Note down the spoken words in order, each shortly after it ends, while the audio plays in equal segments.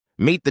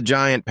Meet the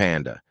giant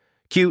panda.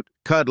 Cute,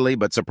 cuddly,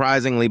 but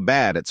surprisingly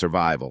bad at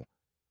survival.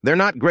 They're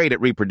not great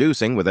at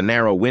reproducing with a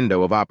narrow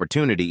window of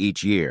opportunity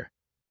each year.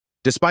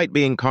 Despite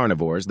being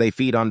carnivores, they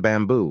feed on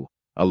bamboo,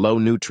 a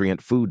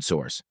low-nutrient food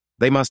source.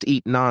 They must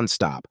eat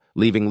non-stop,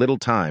 leaving little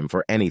time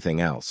for anything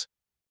else.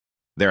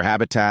 Their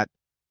habitat?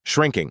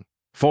 Shrinking.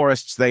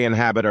 Forests they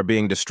inhabit are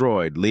being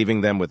destroyed,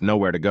 leaving them with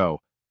nowhere to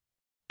go.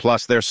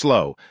 Plus, they're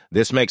slow.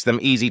 This makes them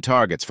easy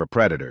targets for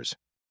predators.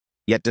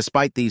 Yet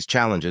despite these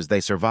challenges, they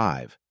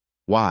survive.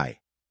 Why?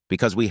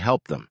 Because we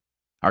help them.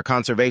 Our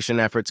conservation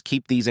efforts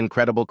keep these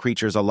incredible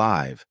creatures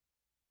alive.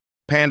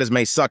 Pandas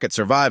may suck at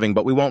surviving,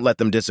 but we won't let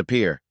them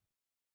disappear.